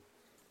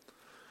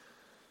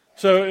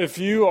So if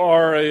you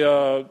are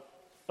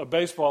a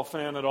baseball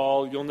fan at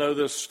all, you'll know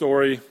this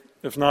story.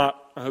 If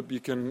not, I hope you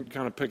can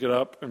kind of pick it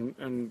up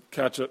and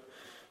catch it.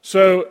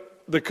 So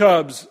the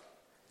Cubs,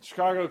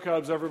 Chicago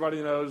Cubs,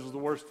 everybody knows, is the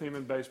worst team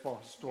in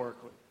baseball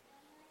historically,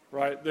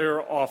 right?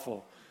 They're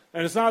awful.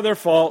 And it's not their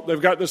fault.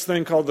 They've got this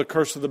thing called the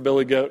curse of the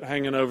billy goat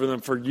hanging over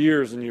them for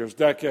years and years,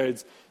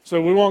 decades.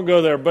 So we won't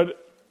go there.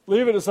 But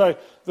leave it to say,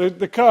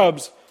 the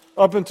Cubs,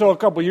 up until a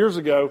couple years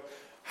ago,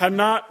 had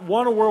not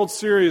won a World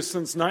Series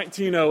since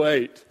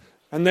 1908.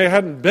 And they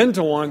hadn't been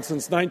to one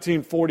since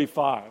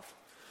 1945.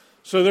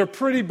 So they're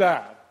pretty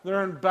bad.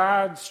 They're in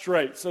bad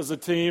straits as a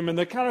team, and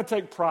they kind of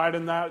take pride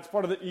in that. It's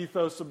part of the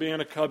ethos of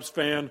being a Cubs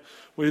fan.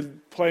 We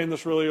play in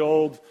this really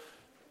old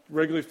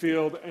Wrigley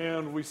Field,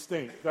 and we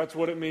stink. That's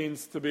what it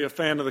means to be a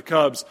fan of the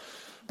Cubs.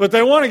 But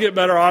they want to get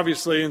better,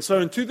 obviously. And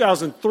so in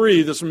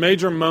 2003, this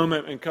major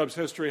moment in Cubs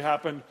history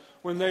happened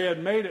when they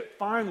had made it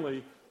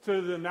finally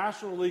to the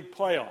National League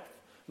playoff.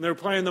 And they were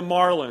playing the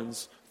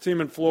Marlins, team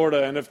in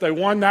Florida. And if they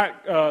won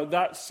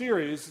that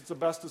series, it's a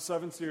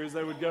best-of-7 series,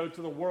 they would go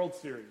to the World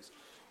Series.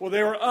 Well,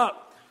 they were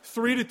up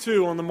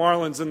 3-2 on the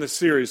Marlins in this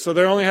series, so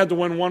they only had to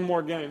win one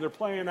more game. They're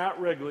playing at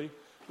Wrigley.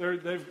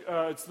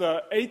 It's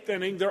the 8th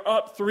inning. They're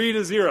up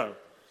 3-0.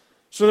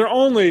 So they're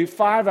only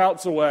 5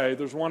 outs away.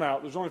 There's one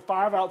out. There's only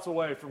 5 outs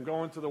away from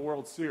going to the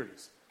World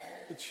Series.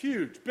 It's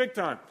huge, big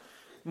time.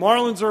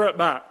 Marlins are at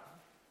bat.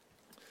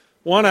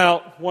 1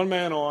 out, 1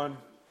 man on.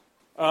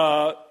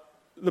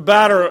 The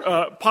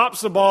batter pops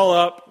the ball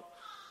up.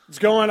 It's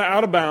going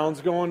out of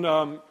bounds, going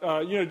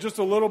just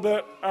a little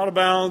bit out of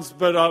bounds,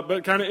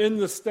 but kind of in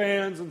the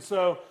stands. And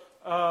so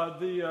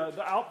the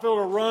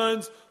outfielder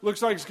runs.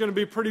 Looks like it's going to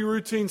be a pretty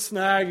routine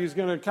snag. He's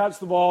going to catch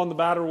the ball, and the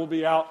batter will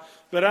be out.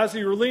 But as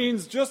he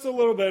leans just a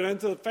little bit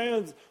into the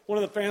fans,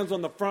 one of the fans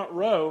on the front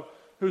row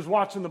who's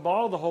watching the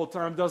ball the whole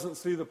time doesn't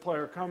see the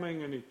player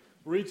coming, and he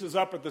reaches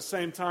up at the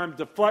same time,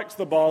 deflects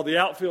the ball. The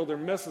outfielder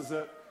misses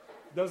it,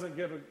 doesn't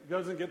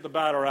get the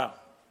batter out.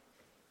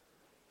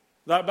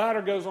 That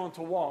batter goes on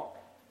to walk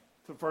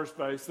to first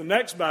base. The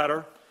next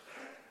batter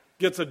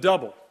gets a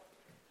double.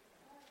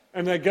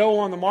 And the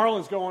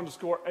Marlins go on to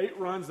score 8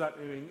 runs that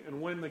inning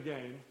and win the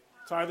game,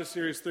 tie the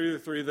series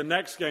 3-3. The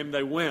next game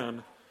they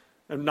win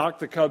and knock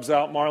the Cubs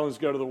out. Marlins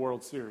go to the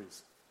World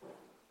Series.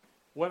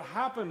 What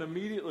happened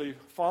immediately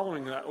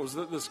following that was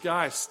that this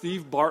guy,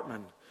 Steve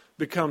Bartman,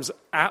 becomes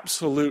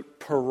absolute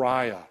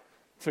pariah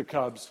to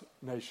Cubs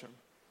Nation.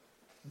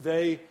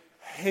 They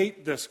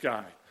hate this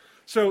guy.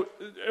 So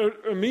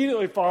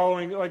immediately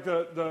following, like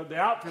the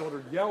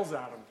outfielder yells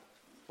at him,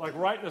 like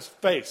right in his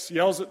face,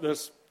 yells at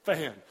this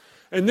fan.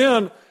 And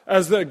then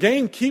as the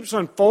game keeps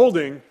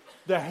unfolding,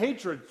 the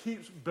hatred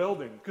keeps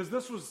building because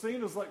this was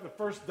seen as like the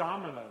first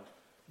domino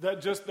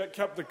that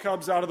kept the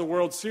Cubs out of the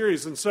World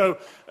Series. And so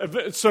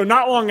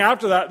not long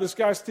after that, this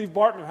guy Steve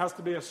Bartman has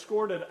to be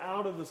escorted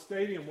out of the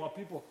stadium while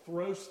people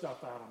throw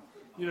stuff at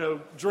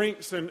him,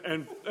 drinks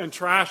and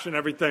trash and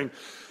everything.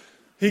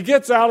 He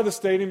gets out of the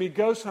stadium, he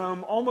goes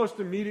home,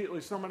 almost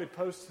immediately somebody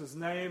posts his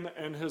name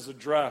and his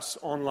address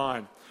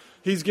online.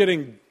 He's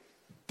getting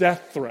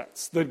death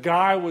threats. The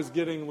guy was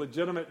getting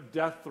legitimate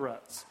death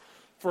threats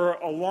for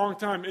a long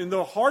time. And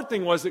the hard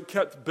thing was it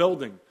kept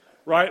building,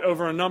 right,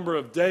 over a number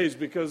of days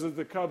because as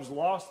the Cubs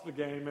lost the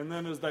game and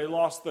then as they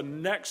lost the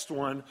next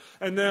one,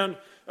 and then,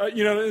 and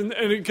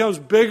it becomes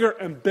bigger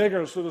and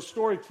bigger, so the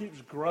story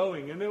keeps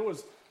growing. And it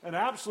was an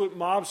absolute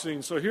mob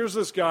scene. So here's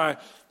this guy,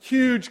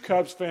 huge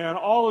Cubs fan,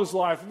 all his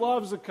life,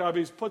 loves the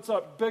Cubbies, puts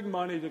up big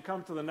money to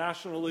come to the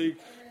National League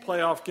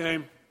playoff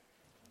game.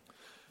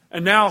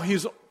 And now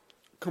he's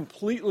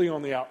completely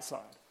on the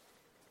outside,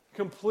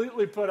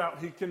 completely put out.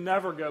 He can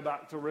never go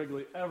back to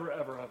Wrigley, ever,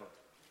 ever, ever.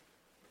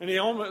 And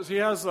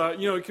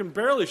he can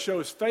barely show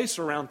his face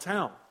around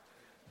town.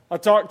 I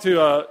talked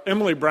to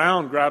Emily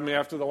Brown, grabbed me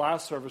after the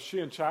last service.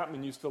 She and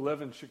Chapman used to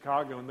live in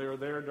Chicago, and they were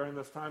there during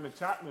this time. And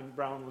Chapman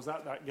Brown was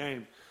at that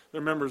game. They're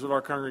members of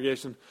our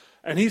congregation.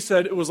 And he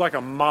said it was like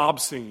a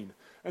mob scene.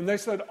 And they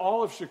said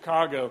all of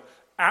Chicago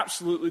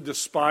absolutely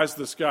despised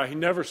this guy. He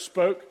never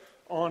spoke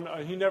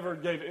he never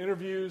gave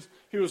interviews.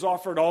 He was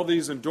offered all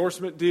these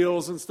endorsement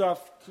deals and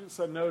stuff. He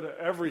said no to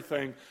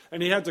everything.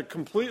 And he had to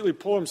completely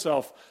pull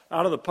himself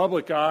out of the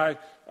public eye.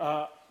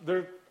 I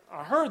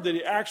heard that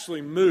he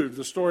actually moved.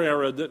 The story I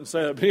read didn't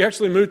say that, but he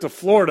actually moved to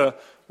Florida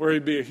where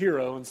he'd be a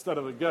hero instead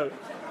of a goat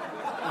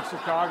in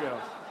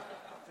Chicago.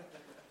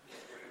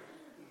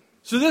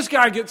 So this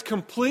guy gets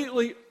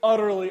completely,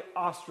 utterly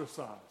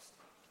ostracized.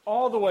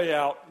 All the way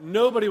out.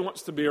 Nobody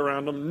wants to be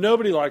around him.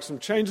 Nobody likes him.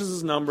 Changes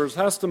his numbers.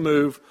 Has to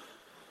move.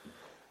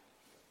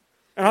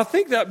 And I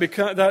think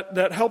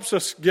that helps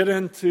us get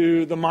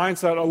into the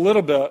mindset a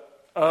little bit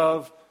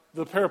of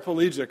the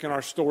paraplegic in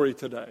our story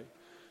today,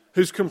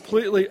 who's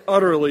completely,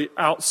 utterly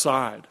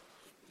outside.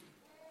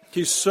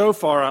 He's so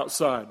far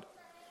outside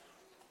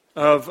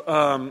of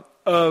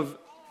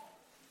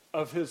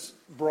his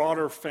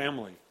broader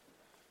family,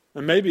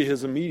 and maybe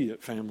his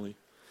immediate family.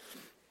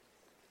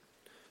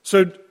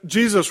 So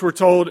Jesus, we're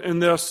told in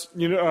this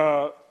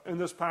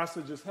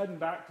passage, is heading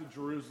back to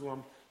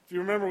Jerusalem, If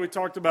you remember, we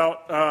talked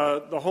about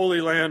the Holy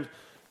Land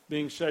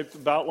being shaped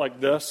about like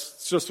this.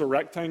 It's just a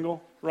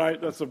rectangle, right?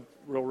 That's a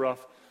real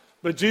rough.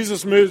 But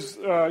Jesus moves,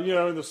 in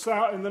the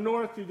south, in the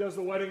north, he does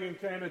the wedding in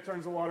Cana,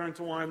 turns the water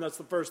into wine. That's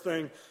the first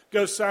thing.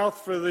 Goes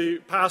south for the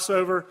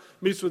Passover,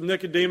 meets with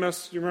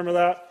Nicodemus. You remember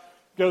that?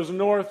 Goes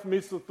north,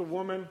 meets with the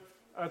woman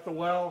at the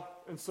well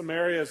in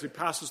Samaria as he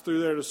passes through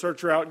there to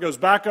search her out. Goes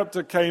back up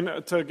to Cana,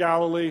 to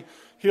Galilee,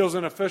 heals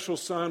an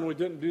official's son. We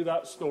didn't do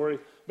that story.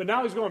 But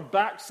now he's going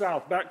back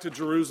south, back to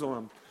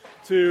Jerusalem,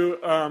 to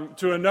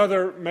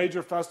another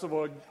major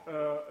festival.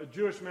 A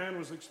Jewish man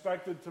was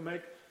expected to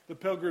make the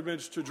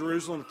pilgrimage to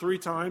Jerusalem 3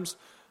 times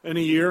in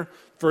a year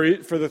for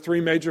the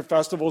 3 major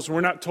festivals.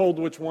 We're not told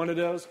which one it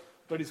is,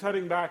 but he's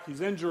heading back.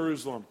 He's in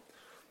Jerusalem.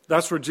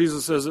 That's where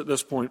Jesus is at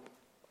this point.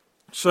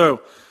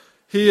 So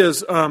he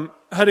is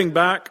heading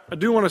back. I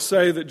do want to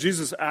say that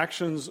Jesus'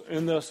 actions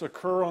in this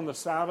occur on the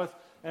Sabbath.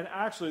 And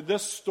actually,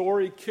 this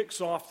story kicks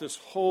off this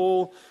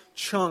whole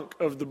chunk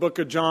of the book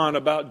of John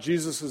about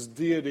Jesus'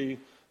 deity,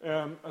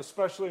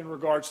 especially in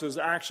regards to his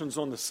actions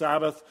on the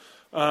Sabbath.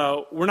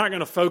 We're not going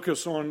to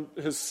focus on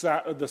the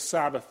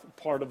Sabbath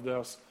part of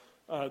this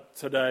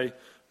today,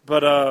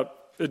 but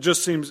it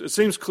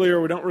seems clear.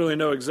 We don't really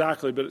know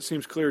exactly, but it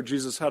seems clear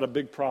Jesus had a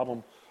big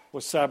problem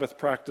with Sabbath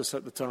practice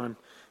at the time.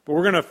 But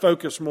we're going to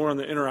focus more on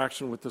the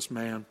interaction with this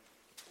man.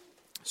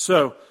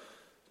 So,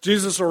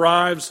 Jesus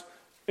arrives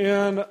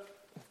in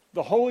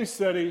the holy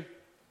city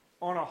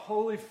on a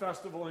holy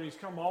festival, and he's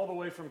come all the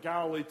way from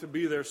Galilee to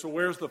be there. So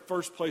where's the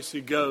first place he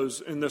goes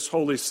in this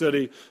holy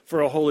city for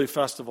a holy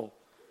festival?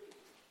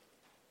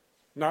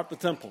 Not the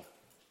temple,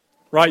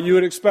 right? You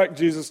would expect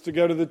Jesus to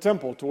go to the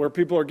temple, to where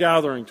people are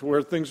gathering, to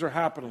where things are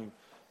happening.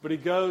 But he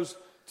goes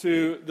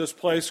to this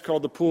place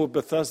called the Pool of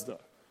Bethesda.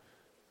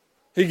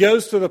 He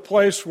goes to the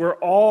place where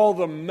all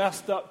the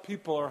messed up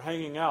people are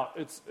hanging out.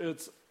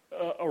 It's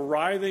a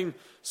writhing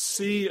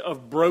sea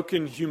of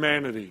broken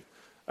humanity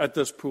at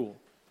this pool.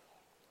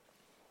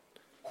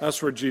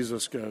 That's where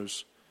Jesus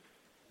goes.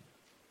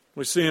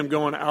 We see him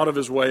going out of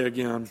his way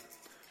again,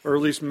 or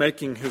at least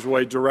making his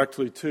way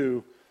directly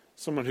to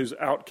someone who's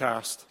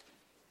outcast,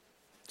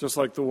 just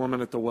like the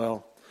woman at the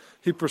well.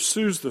 He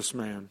pursues this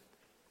man.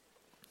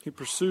 He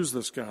pursues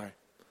this guy.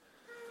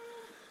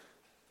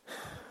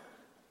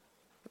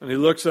 And he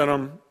looks at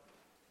him,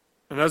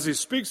 and as he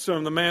speaks to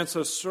him, the man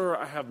says, "Sir,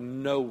 I have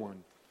no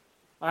one.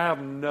 I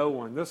have no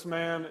one." This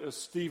man is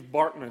Steve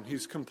Bartman.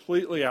 He's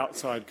completely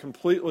outside,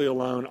 completely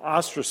alone,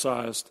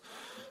 ostracized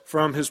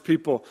from his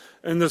people.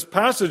 In this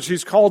passage,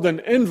 he's called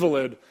an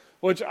invalid,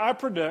 which I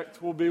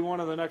predict will be one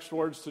of the next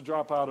words to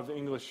drop out of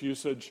English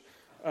usage.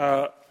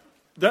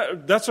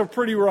 That's a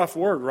pretty rough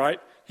word,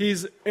 right?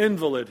 He's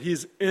invalid.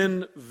 He's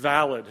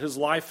invalid. His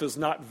life is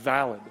not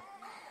valid.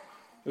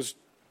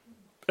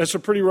 It's a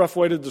pretty rough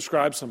way to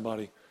describe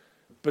somebody.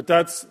 But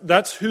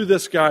that's who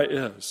this guy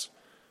is.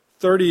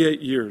 38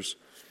 years.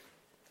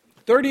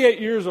 38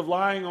 years of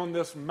lying on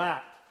this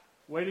mat,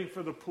 waiting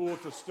for the pool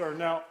to stir.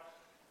 Now,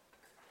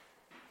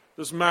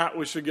 this mat,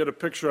 we should get a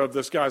picture of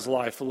this guy's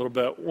life a little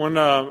bit. When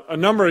a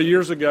number of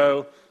years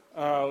ago,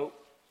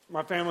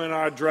 my family and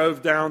I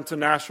drove down to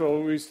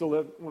Nashville. We used to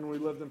live, when we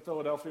lived in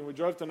Philadelphia, we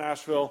drove to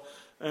Nashville,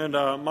 and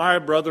my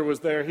brother was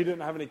there. He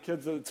didn't have any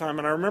kids at the time,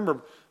 and I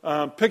remember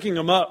picking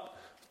him up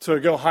to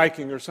go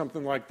hiking or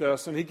something like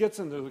this, and he gets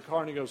into the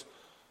car and he goes,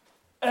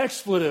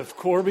 "Expletive,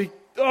 Corby.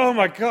 Oh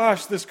my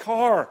gosh, this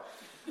car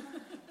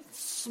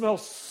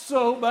smells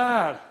so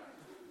bad.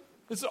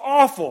 It's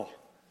awful."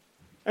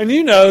 And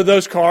you know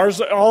those cars,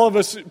 all of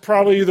us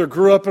probably either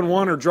grew up in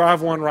one or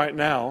drive one right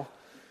now.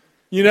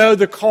 You know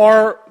the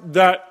car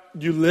that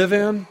you live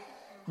in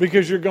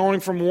because you're going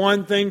from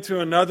one thing to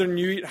another and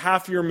you eat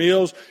half your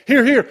meals.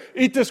 Here,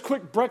 eat this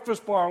quick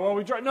breakfast bar while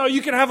we drive. No,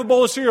 you can have a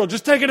bowl of cereal.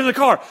 Just take it in the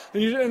car.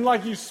 And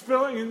you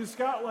spilling, and it's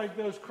got like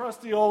those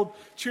crusty old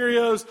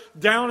Cheerios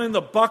down in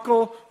the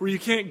buckle where you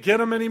can't get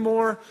them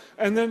anymore.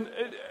 And then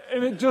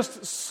it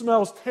just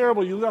smells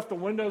terrible. You left the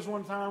windows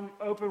one time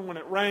open when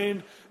it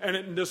rained,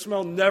 and the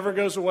smell never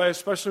goes away,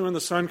 especially when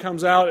the sun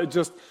comes out. It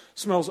just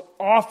smells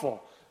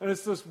awful. And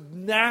it's this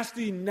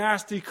nasty,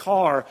 nasty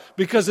car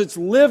because it's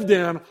lived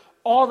in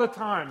all the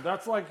time.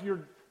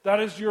 That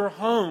is your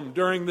home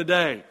during the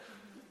day.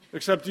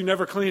 Except you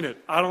never clean it.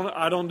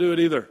 I don't do it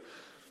either.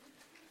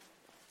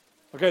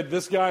 Okay,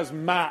 this guy's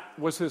mat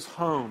was his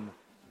home.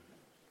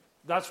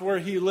 That's where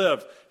he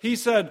lived. He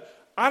said,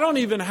 "I don't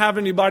even have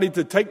anybody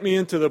to take me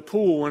into the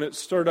pool when it's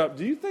stirred up."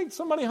 Do you think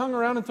somebody hung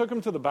around and took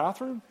him to the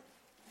bathroom?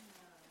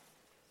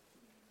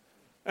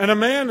 And a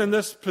man in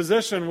this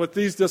position with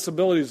these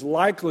disabilities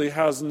likely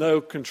has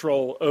no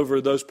control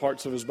over those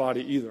parts of his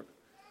body either.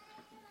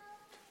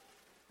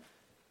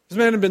 This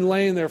man had been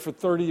laying there for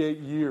 38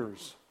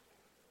 years.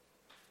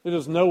 It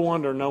is no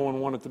wonder no one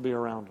wanted to be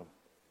around him.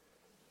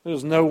 It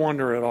is no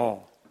wonder at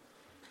all.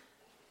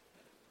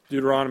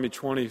 Leviticus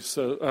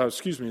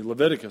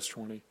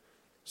 20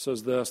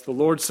 says this, "The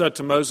Lord said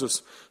to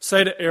Moses,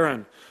 say to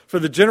Aaron, for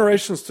the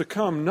generations to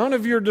come, none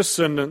of your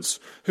descendants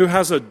who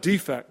has a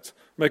defect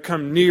may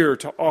come near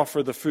to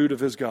offer the food of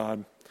his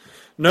God.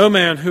 No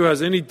man who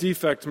has any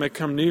defect may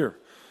come near.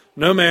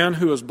 No man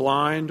who is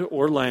blind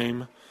or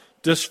lame,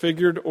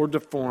 disfigured or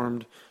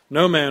deformed,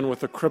 no man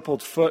with a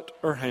crippled foot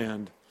or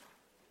hand.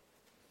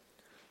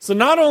 So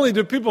not only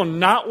do people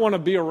not want to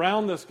be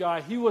around this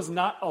guy, he was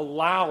not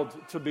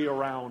allowed to be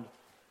around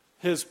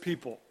his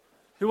people.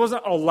 He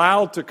wasn't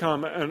allowed to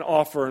come and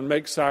offer and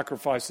make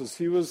sacrifices.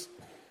 He was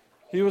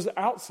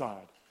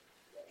outside.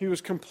 He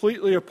was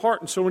completely apart.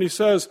 And so when he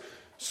says,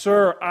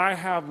 "Sir, I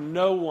have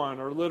no one,"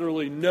 or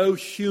literally no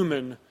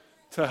human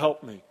to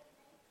help me,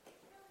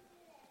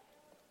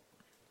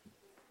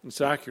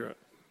 it's accurate.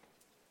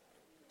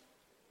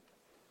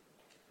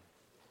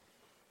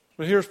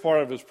 But here's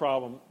part of his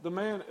problem. The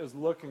man is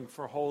looking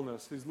for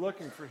wholeness. He's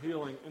looking for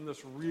healing in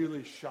this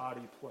really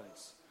shoddy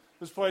place.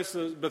 This place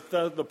is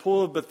the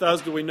Pool of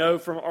Bethesda. We know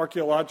from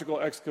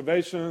archaeological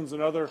excavations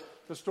and other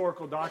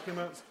historical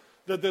documents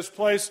that this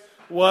place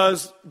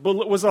was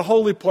a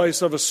holy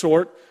place of a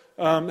sort,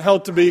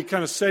 held to be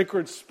kind of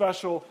sacred,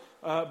 special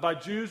by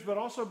Jews, but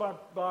also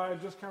by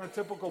just kind of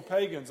typical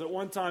pagans. At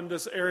one time,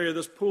 this area,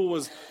 this pool,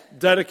 was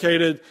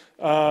dedicated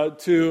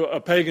to a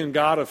pagan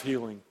god of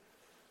healing.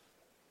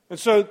 And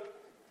so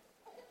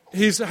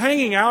he's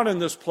hanging out in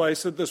this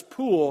place at this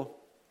pool,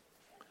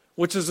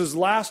 which is his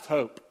last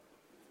hope.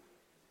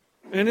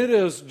 And it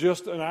is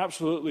just an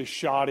absolutely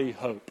shoddy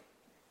hope.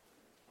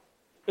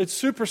 It's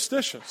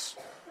superstitious.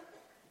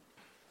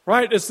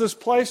 Right? It's this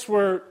place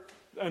where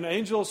an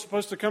angel is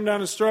supposed to come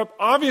down and stir up.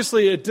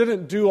 Obviously, it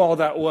didn't do all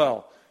that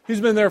well. He's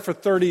been there for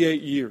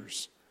 38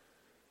 years.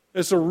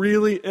 It's a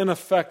really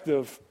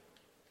ineffective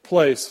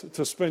place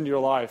to spend your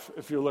life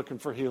if you're looking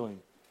for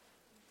healing.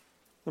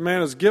 The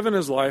man has given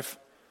his life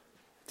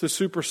to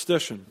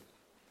superstition.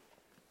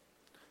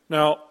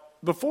 Now,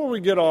 before we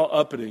get all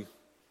uppity,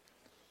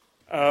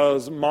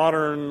 as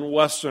modern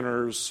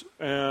Westerners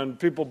and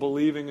people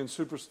believing in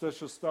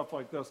superstitious stuff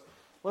like this,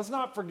 let's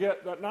not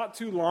forget that not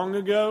too long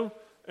ago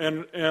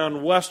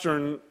in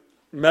Western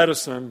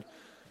medicine,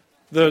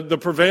 the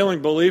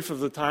prevailing belief of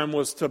the time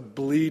was to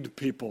bleed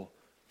people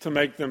to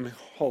make them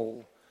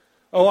whole.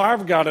 Oh,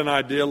 I've got an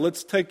idea.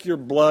 Let's take your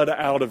blood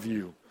out of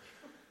you.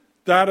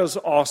 That is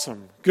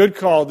awesome. Good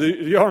call. Do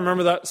y'all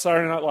remember that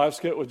Saturday Night Live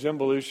skit with Jim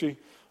Belushi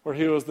where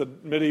he was the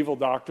medieval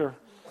doctor?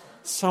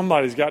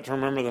 Somebody's got to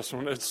remember this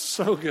one. It's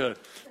so good.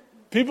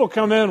 People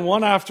come in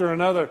one after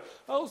another.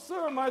 "Oh,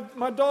 sir,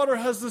 my daughter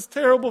has this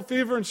terrible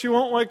fever and she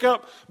won't wake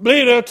up.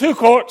 Bleed her 2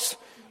 quarts.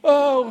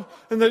 Oh,"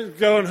 and they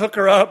go and hook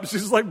her up.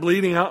 She's like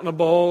bleeding out in a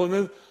bowl. And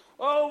then,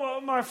 "Oh,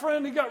 my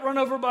friend, he got run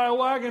over by a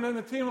wagon and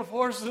a team of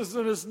horses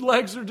and his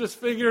legs are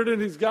disfigured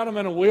and he's got him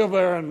in a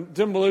wheelbarrow." And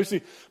Jim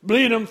Belushi,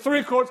 "Bleed him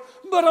 3 quarts.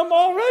 But I'm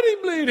already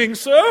bleeding,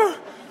 sir."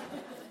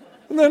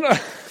 And then,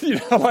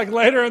 like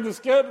later in the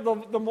skit,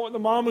 the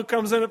mom who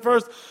comes in at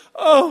first,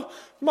 "Oh,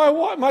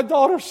 my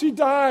daughter, she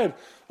died."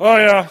 "Oh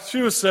yeah,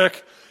 she was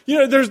sick."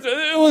 It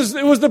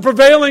was the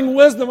prevailing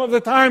wisdom of the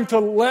time to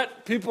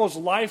let people's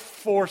life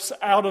force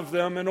out of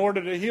them in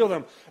order to heal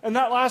them. And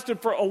that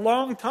lasted for a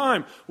long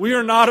time. We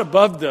are not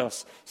above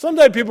this.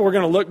 Someday people are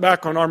going to look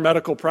back on our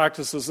medical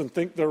practices and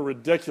think they're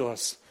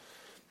ridiculous.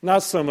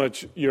 Not so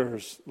much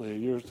yours, Lee.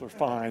 Yours are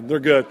fine. They're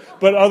good.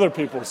 But other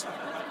people's.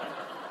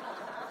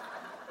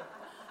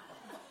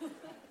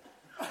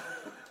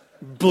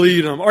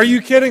 Bleed them. Are you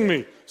kidding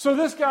me? So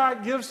this guy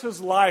gives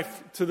his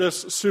life to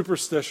this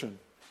superstition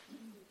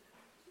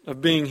of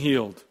being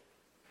healed.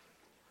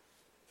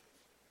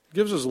 He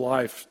gives his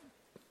life.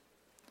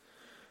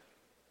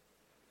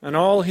 And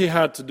all he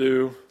had to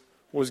do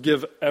was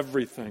give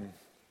everything,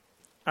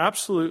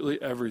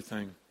 absolutely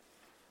everything,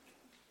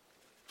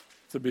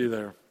 to be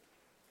there.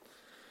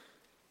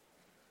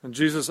 And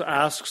Jesus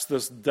asks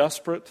this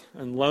desperate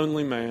and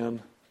lonely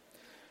man,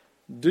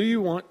 "Do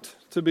you want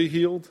to be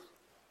healed?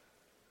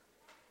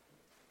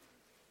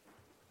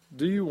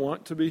 Do you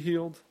want to be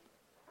healed?"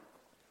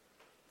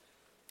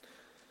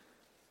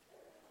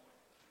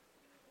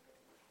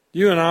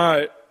 You and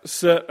I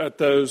sit at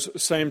those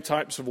same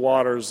types of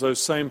waters,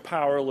 those same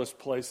powerless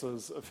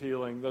places of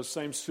healing, those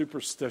same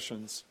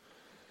superstitions.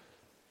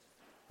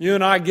 You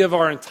and I give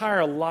our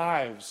entire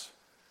lives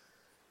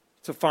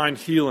to find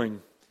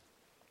healing.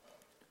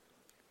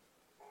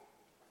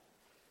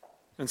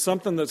 And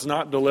something that's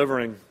not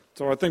delivering.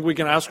 So I think we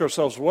can ask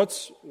ourselves,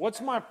 what's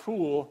my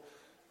pool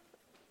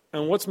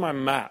and what's my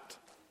mat?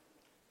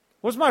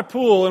 What's my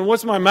pool and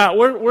what's my mat?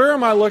 Where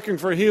am I looking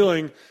for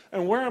healing,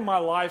 and where in my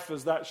life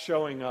is that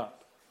showing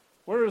up?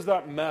 Where is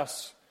that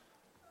mess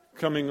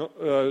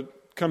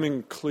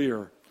coming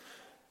clear?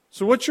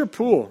 So what's your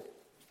pool?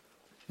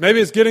 Maybe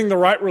it's getting the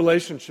right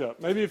relationship.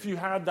 Maybe if you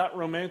had that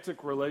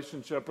romantic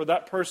relationship or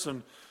that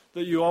person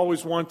that you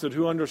always wanted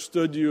who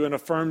understood you and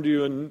affirmed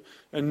you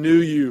and knew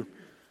you.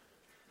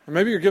 And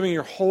maybe you're giving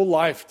your whole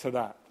life to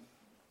that.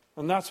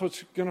 And that's where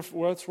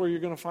you're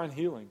going to find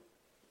healing.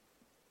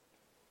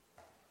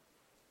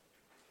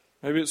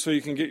 Maybe it's so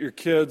you can get your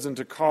kids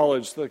into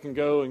college so they can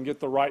go and get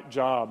the right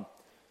job.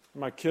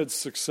 My kids'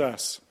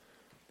 success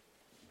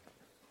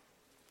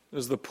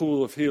is the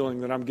pool of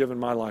healing that I'm giving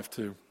my life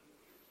to.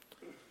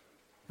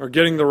 or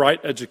getting the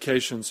right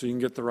education so you can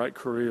get the right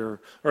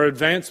career, or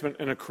advancement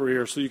in a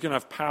career so you can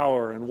have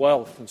power and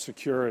wealth and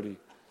security.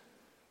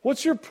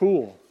 What's your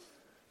pool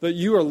that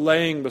you are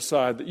laying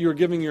beside, that you are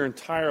giving your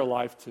entire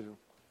life to?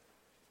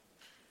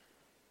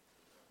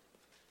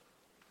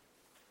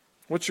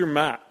 What's your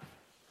mat?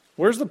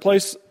 Where's the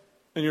place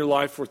in your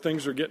life where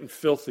things are getting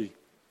filthy?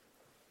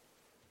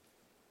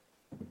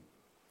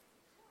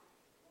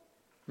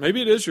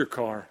 Maybe it is your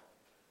car.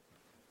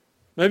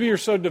 Maybe you're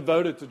so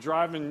devoted to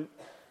driving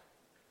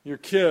your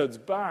kids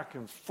back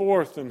and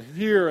forth and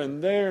here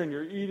and there, and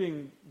you're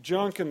eating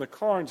junk in the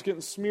car and it's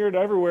getting smeared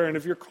everywhere. And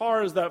if your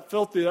car is that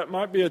filthy, that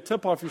might be a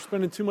tip-off. You're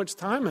spending too much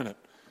time in it.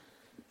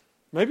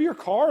 Maybe your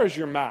car is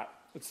your mat.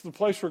 It's the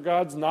place where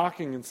God's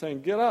knocking and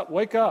saying, get up,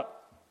 wake up.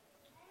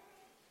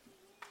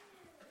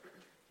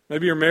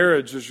 Maybe your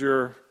marriage is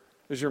your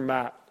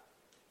mat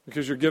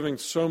because you're giving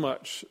so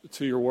much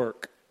to your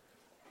work.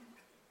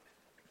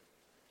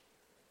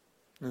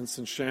 And it's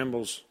in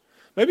shambles.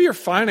 Maybe your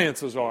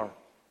finances are.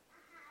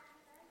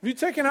 Have you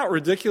taken out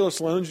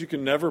ridiculous loans you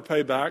can never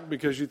pay back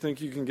because you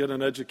think you can get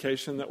an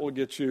education that will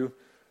get you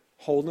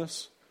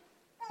wholeness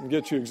and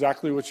get you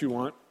exactly what you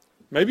want?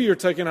 Maybe you're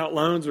taking out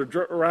loans or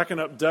racking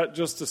up debt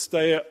just to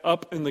stay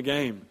up in the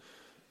game,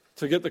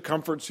 to get the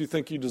comforts you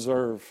think you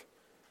deserve.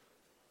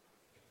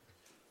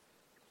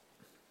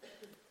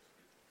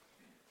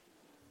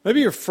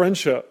 Maybe your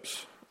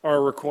friendships are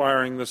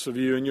requiring this of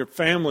you, and your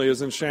family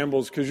is in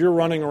shambles because you're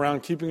running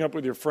around keeping up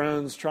with your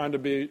friends, trying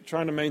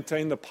to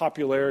maintain the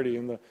popularity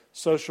and the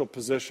social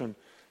position,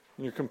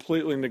 and you're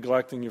completely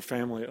neglecting your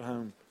family at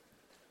home.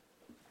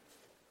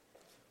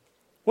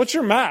 What's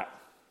your mat?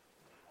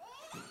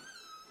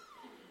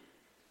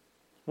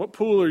 What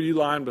pool are you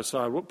lying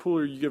beside? What pool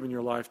are you giving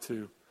your life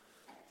to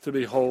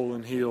be whole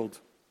and healed?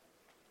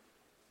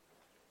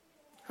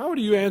 How would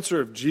you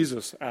answer if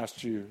Jesus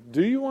asked you,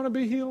 do you want to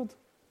be healed?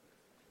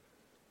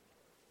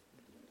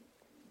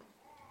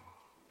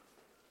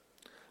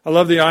 I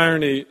love the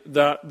irony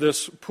that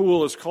this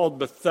pool is called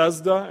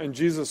Bethesda, and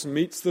Jesus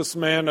meets this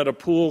man at a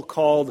pool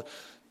called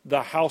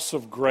the House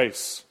of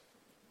Grace.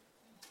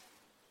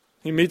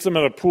 He meets him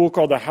at a pool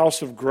called the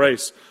House of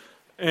Grace.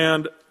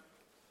 And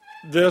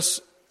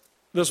this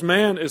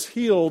man is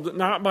healed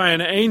not by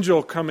an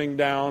angel coming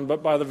down,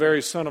 but by the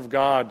very Son of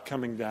God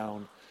coming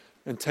down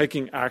and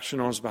taking action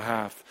on his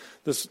behalf.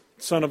 This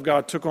Son of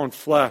God took on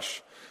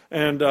flesh,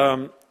 and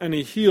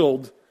he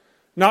healed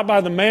not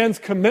by the man's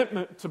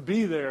commitment to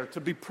be there,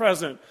 to be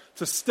present,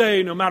 to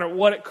stay no matter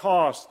what it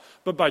costs,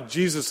 but by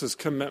Jesus'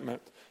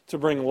 commitment to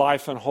bring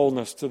life and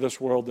wholeness to this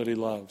world that he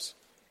loves.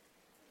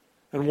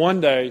 And one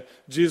day,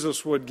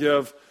 Jesus would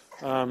give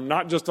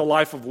not just a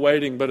life of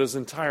waiting, but his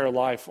entire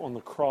life on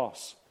the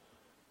cross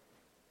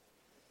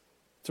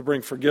to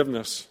bring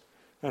forgiveness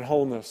and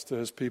wholeness to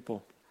his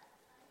people.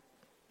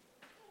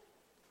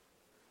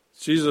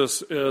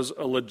 Jesus is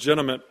a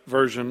legitimate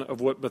version of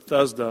what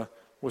Bethesda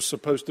was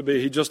supposed to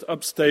be. He just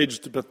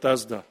upstaged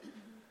Bethesda.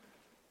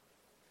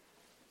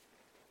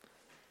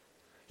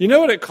 You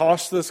know what it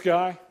cost this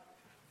guy?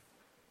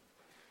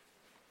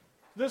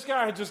 This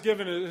guy had just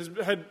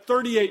had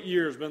 38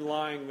 years been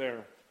lying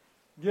there,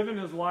 given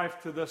his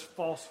life to this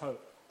false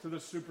hope, to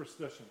this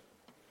superstition.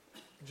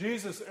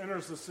 Jesus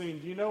enters the scene.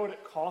 Do you know what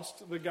it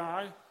cost the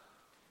guy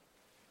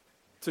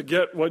to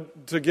get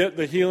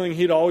the healing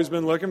he'd always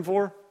been looking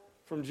for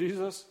from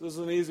Jesus? This is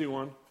an easy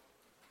one.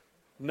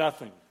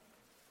 Nothing.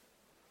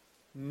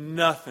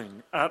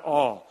 Nothing at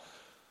all.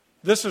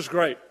 This is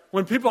great.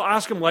 When people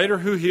ask him later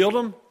who healed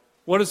him,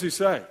 what does he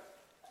say?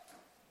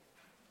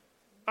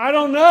 I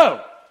don't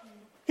know.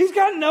 He's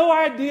got no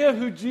idea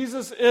who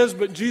Jesus is,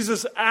 but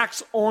Jesus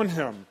acts on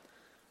him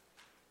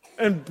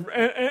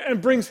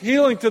and brings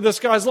healing to this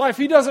guy's life.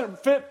 He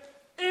doesn't fit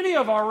any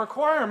of our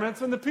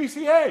requirements in the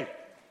PCA.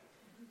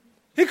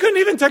 He couldn't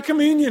even take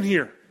communion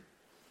here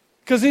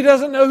because he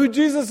doesn't know who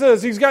Jesus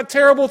is. He's got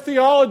terrible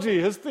theology.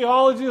 His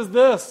theology is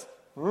this.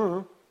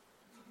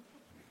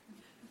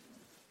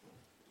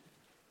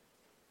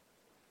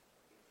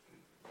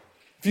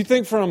 If you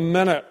think for a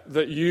minute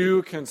that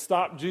you can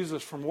stop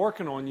Jesus from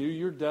working on you,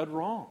 you're dead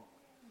wrong.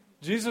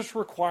 Jesus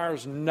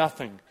requires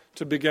nothing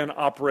to begin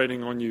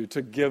operating on you,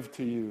 to give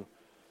to you,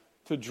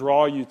 to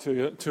draw you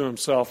to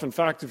himself. In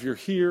fact, if you're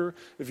here,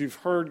 if you've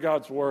heard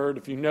God's word,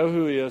 if you know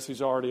who he is,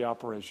 he's already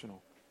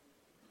operational.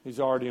 He's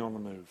already on the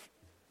move.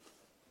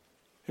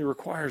 He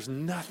requires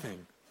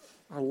nothing.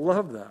 I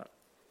love that.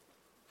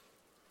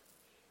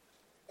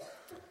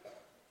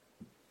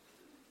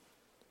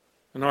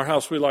 In our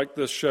house, we like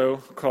this show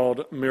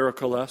called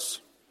Miraculous.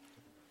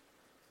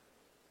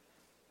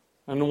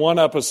 In one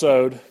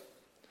episode,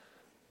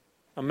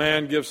 a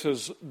man gives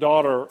his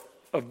daughter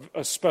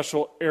a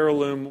special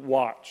heirloom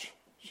watch.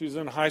 She's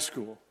in high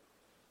school.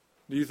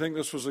 Do you think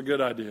this was a good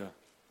idea?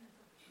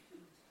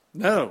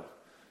 No.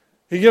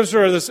 He gives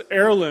her this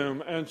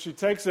heirloom, and she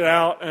takes it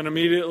out and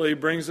immediately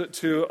brings it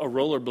to a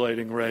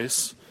rollerblading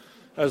race,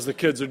 as the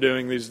kids are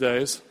doing these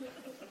days.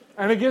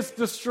 And it gets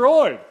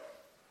destroyed.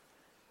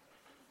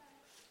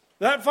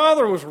 That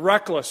father was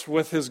reckless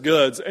with his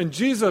goods, and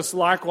Jesus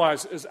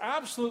likewise is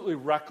absolutely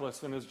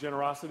reckless in his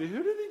generosity.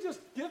 Who did he just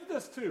give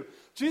this to?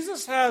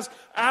 Jesus has,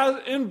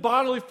 in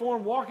bodily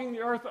form, walking the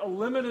earth, a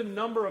limited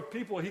number of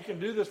people he can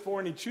do this for,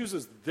 and he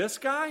chooses this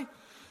guy?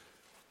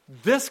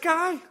 This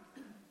guy?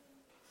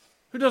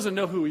 Who doesn't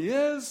know who he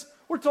is?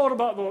 We're told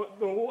about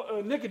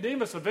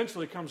Nicodemus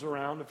eventually comes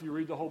around, if you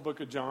read the whole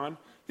book of John.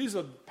 He's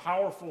a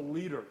powerful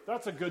leader.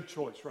 That's a good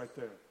choice right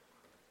there.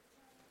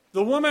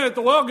 The woman at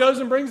the well goes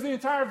and brings the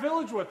entire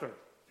village with her.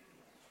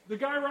 The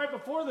guy right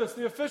before this,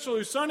 the official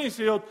whose son he's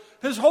healed,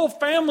 his whole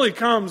family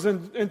comes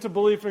into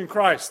belief in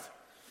Christ.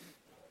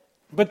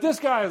 But this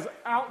guy is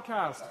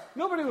outcast.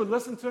 Nobody would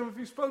listen to him if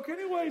he spoke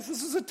anyways.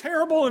 This is a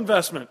terrible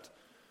investment.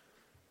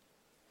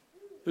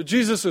 But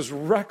Jesus is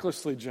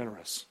recklessly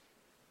generous.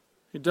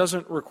 He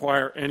doesn't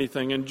require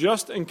anything. And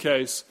just in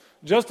case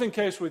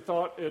we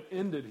thought it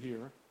ended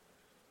here,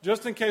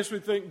 just in case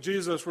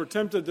we're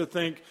tempted to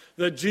think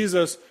that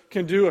Jesus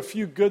can do a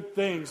few good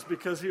things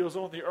because he was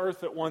on the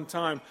earth at one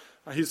time,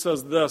 he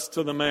says this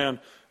to the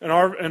man. In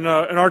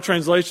our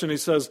translation, he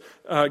says,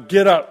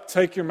 get up,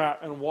 take your mat,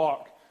 and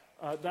walk.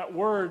 That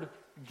word,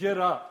 get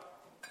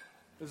up,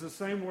 is the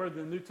same word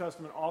the New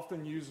Testament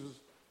often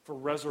uses for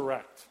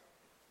resurrect.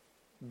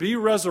 Be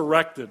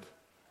resurrected.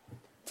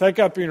 Take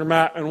up your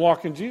mat and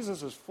walk. And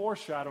Jesus is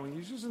foreshadowing.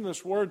 He's using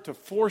this word to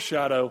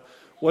foreshadow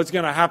what's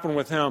going to happen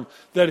with him.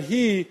 That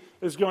he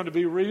is going to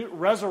be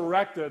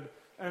resurrected,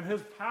 and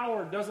his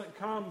power doesn't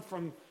come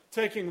from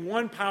taking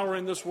one power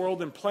in this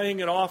world and playing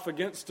it off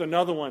against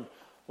another one,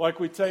 like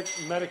we take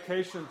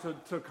medication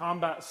to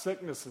combat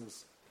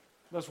sicknesses.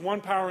 That's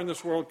one power in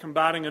this world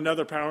combating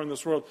another power in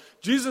this world.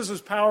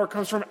 Jesus' power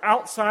comes from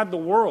outside the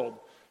world,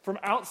 from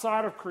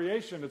outside of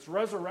creation. It's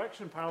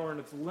resurrection power, and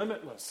it's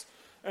limitless.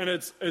 And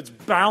it's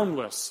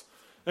boundless.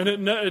 And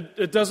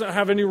it doesn't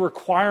have any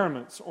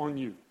requirements on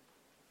you.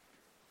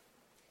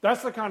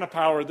 That's the kind of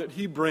power that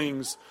he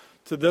brings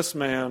to this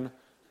man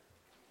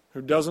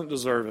who doesn't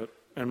deserve it,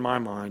 in my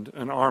mind,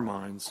 in our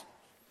minds.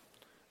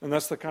 And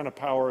that's the kind of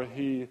power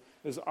he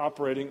is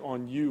operating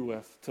on you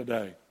with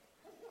today.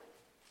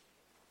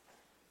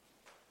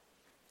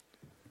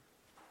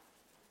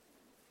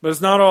 But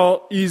it's not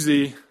all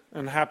easy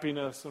and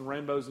happiness and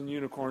rainbows and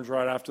unicorns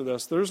right after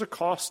this. There's a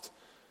cost.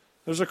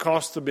 There's a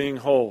cost to being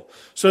whole.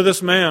 So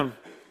this man,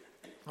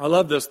 I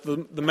love this,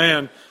 the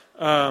man,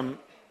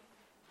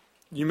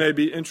 you may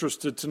be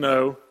interested to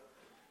know,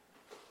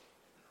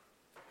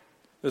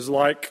 is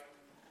like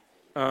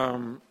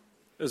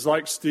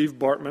Steve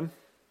Bartman.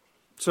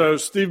 So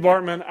Steve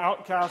Bartman,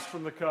 outcast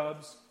from the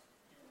Cubs.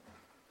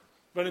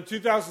 But in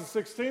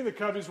 2016, the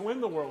Cubbies win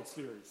the World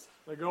Series.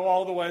 They go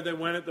all the way, they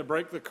win it, they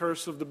break the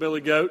curse of the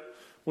Billy Goat,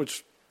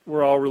 which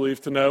we're all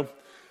relieved to know.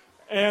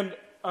 And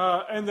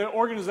the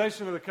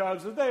organization of the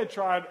Cubs, they had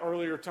tried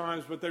earlier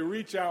times, but they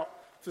reach out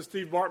to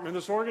Steve Bartman,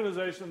 this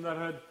organization that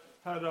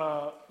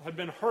had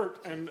been hurt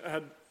and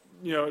had,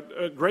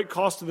 at great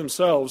cost to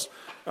themselves,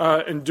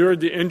 endured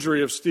the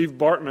injury of Steve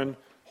Bartman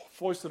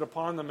foisted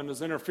upon them in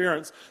his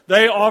interference.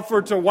 They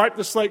offered to wipe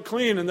the slate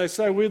clean, and they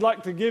say, we'd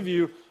like to give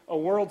you a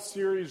World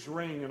Series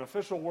ring, an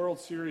official World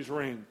Series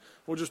ring.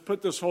 We'll just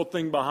put this whole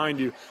thing behind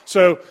you.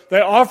 So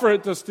they offer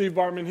it to Steve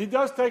Bartman. He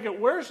does take it.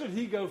 Where should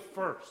he go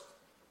first?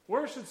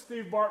 Where should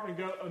Steve Bartman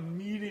go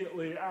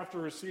immediately after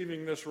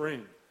receiving this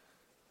ring?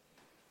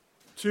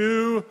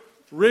 To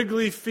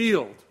Wrigley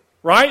Field,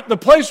 right? The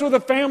place where the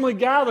family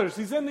gathers.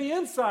 He's in the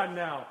inside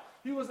now.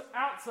 He was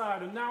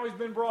outside, and now he's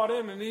been brought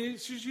in, and he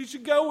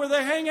should go where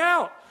they hang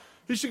out.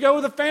 He should go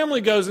where the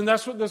family goes, and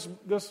that's what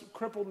this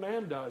crippled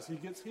man does. He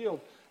gets healed,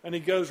 and he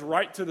goes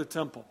right to the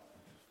temple.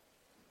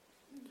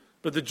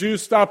 But the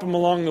Jews stop him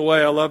along the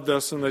way. I love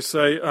this, and they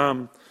say,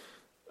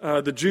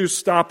 the Jews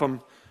stop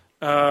him,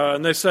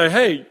 and they say,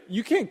 hey,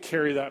 you can't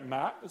carry that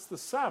mat. It's the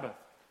Sabbath.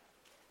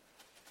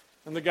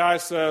 And the guy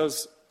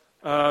says,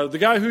 the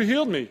guy who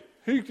healed me,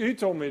 he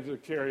told me to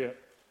carry it.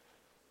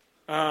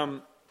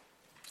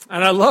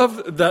 And I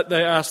love that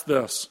they ask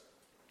this.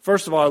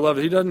 First of all, I love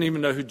it. He doesn't even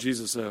know who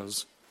Jesus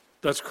is.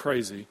 That's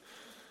crazy.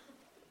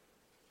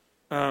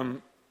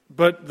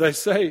 But they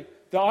say,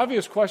 the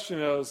obvious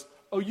question is,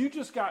 oh, you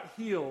just got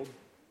healed,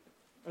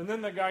 and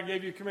then the guy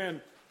gave you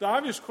command. The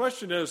obvious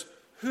question is,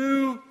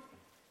 who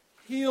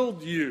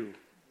healed you?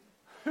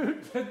 Who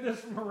did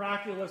this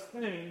miraculous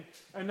thing,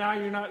 and now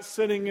you're not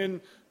sitting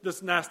in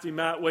this nasty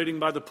mat waiting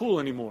by the pool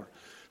anymore?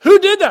 Who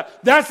did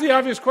that? That's the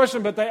obvious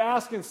question, but they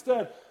ask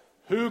instead,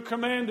 who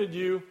commanded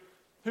you?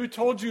 Who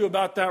told you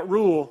about that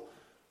rule?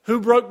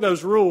 Who broke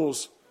those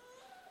rules?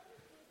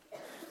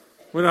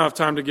 We don't have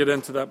time to get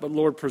into that, but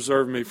Lord,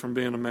 preserve me from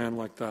being a man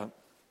like that.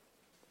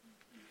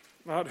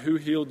 Not who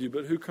healed you,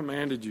 but who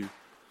commanded you.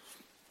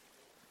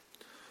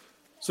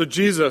 So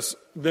Jesus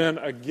then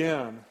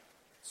again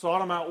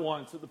sought him out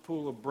once at the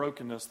pool of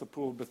brokenness, the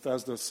pool of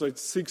Bethesda. So he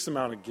seeks him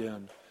out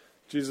again.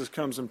 Jesus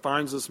comes and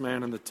finds this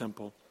man in the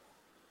temple.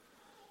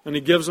 And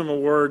he gives him a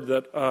word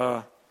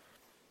that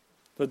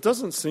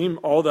doesn't seem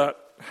all that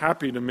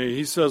happy to me.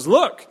 He says,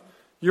 look,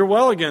 you're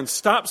well again.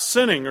 Stop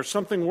sinning or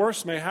something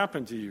worse may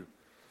happen to you.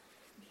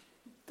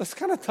 That's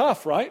kind of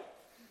tough, right?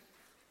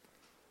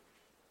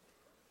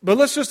 But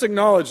let's just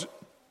acknowledge,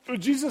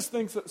 Jesus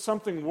thinks that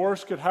something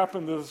worse could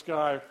happen to this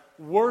guy,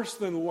 worse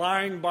than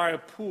lying by a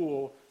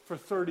pool for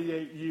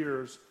 38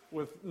 years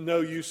with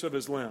no use of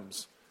his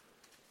limbs.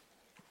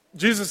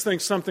 Jesus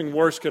thinks something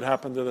worse could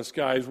happen to this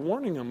guy. He's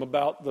warning him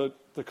about the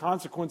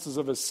consequences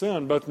of his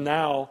sin, both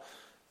now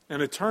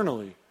and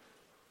eternally.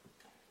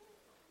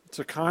 It's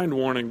a kind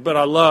warning, but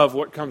I love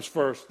what comes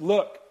first.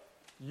 Look,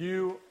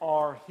 you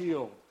are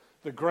healed.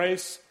 The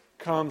grace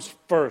comes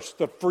first.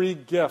 The free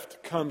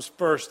gift comes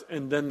first,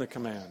 and then the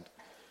command.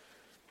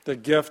 The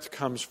gift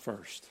comes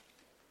first,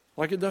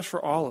 like it does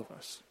for all of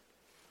us.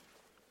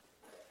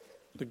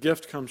 The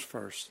gift comes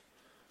first.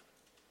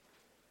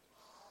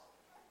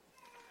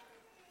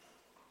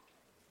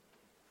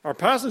 Our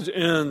passage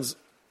ends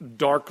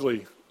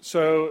darkly.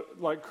 So,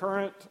 like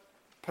current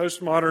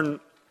postmodern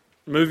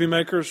movie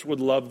makers would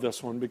love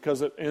this one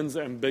because it ends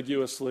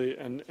ambiguously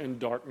and in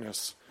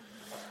darkness.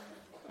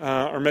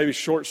 Or maybe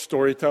short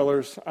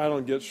storytellers. I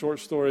don't get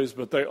short stories,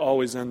 but they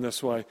always end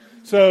this way.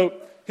 So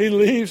he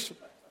leaves,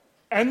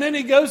 and then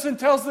he goes and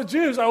tells the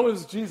Jews, oh, it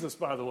was Jesus,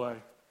 by the way.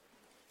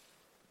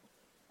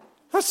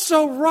 That's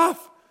so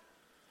rough.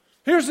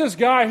 Here's this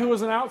guy who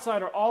was an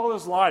outsider all of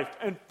his life,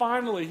 and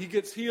finally he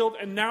gets healed,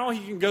 and now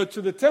he can go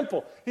to the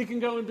temple. He can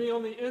go and be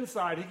on the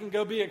inside. He can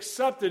go be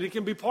accepted. He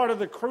can be part of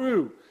the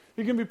crew.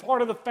 He can be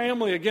part of the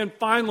family again,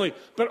 finally.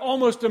 But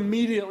almost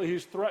immediately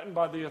he's threatened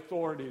by the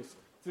authorities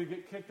to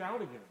get kicked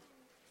out again.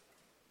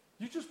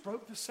 You just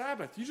broke the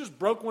Sabbath. You just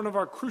broke one of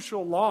our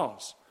crucial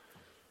laws.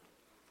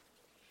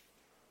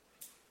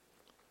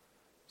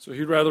 So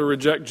he'd rather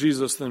reject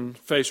Jesus than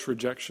face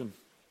rejection.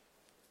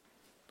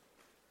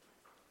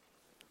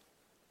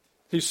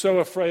 He's so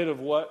afraid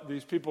of what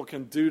these people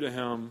can do to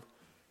him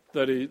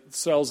that he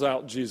sells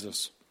out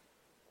Jesus.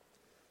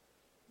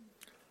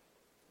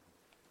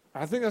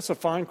 I think that's a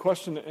fine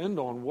question to end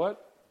on. What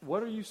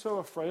are you so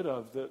afraid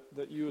of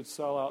that you would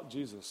sell out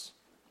Jesus?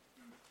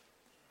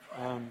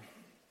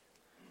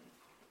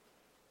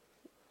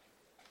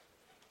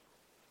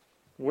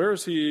 Where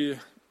is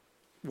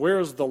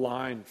the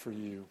line for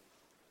you?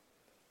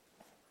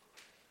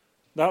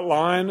 That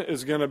line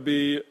is going to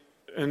be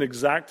in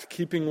exact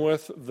keeping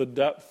with the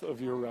depth of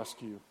your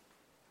rescue.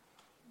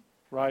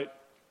 Right?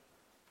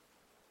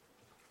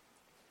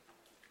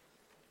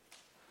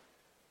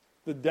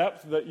 The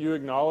depth that you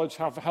acknowledge,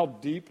 how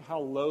deep, how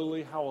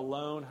lowly, how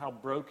alone, how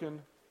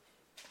broken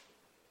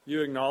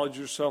you acknowledge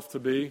yourself to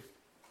be,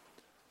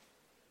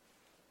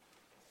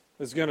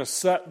 is going to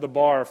set the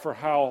bar for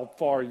how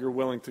far you're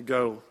willing to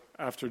go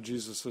after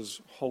Jesus has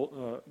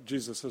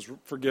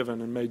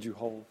forgiven and made you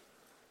whole.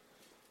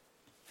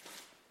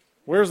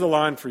 Where's the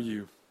line for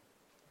you?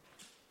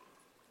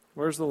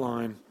 Where's the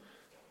line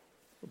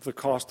of the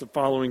cost of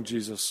following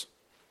Jesus?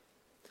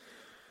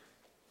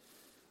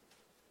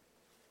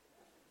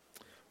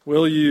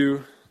 Will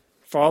you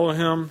follow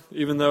him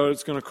even though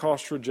it's going to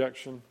cost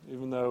rejection,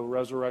 even though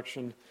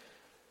resurrection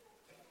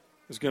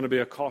is going to be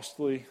a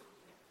costly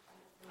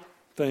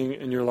thing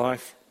in your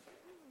life?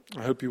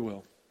 I hope you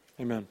will.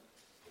 Amen.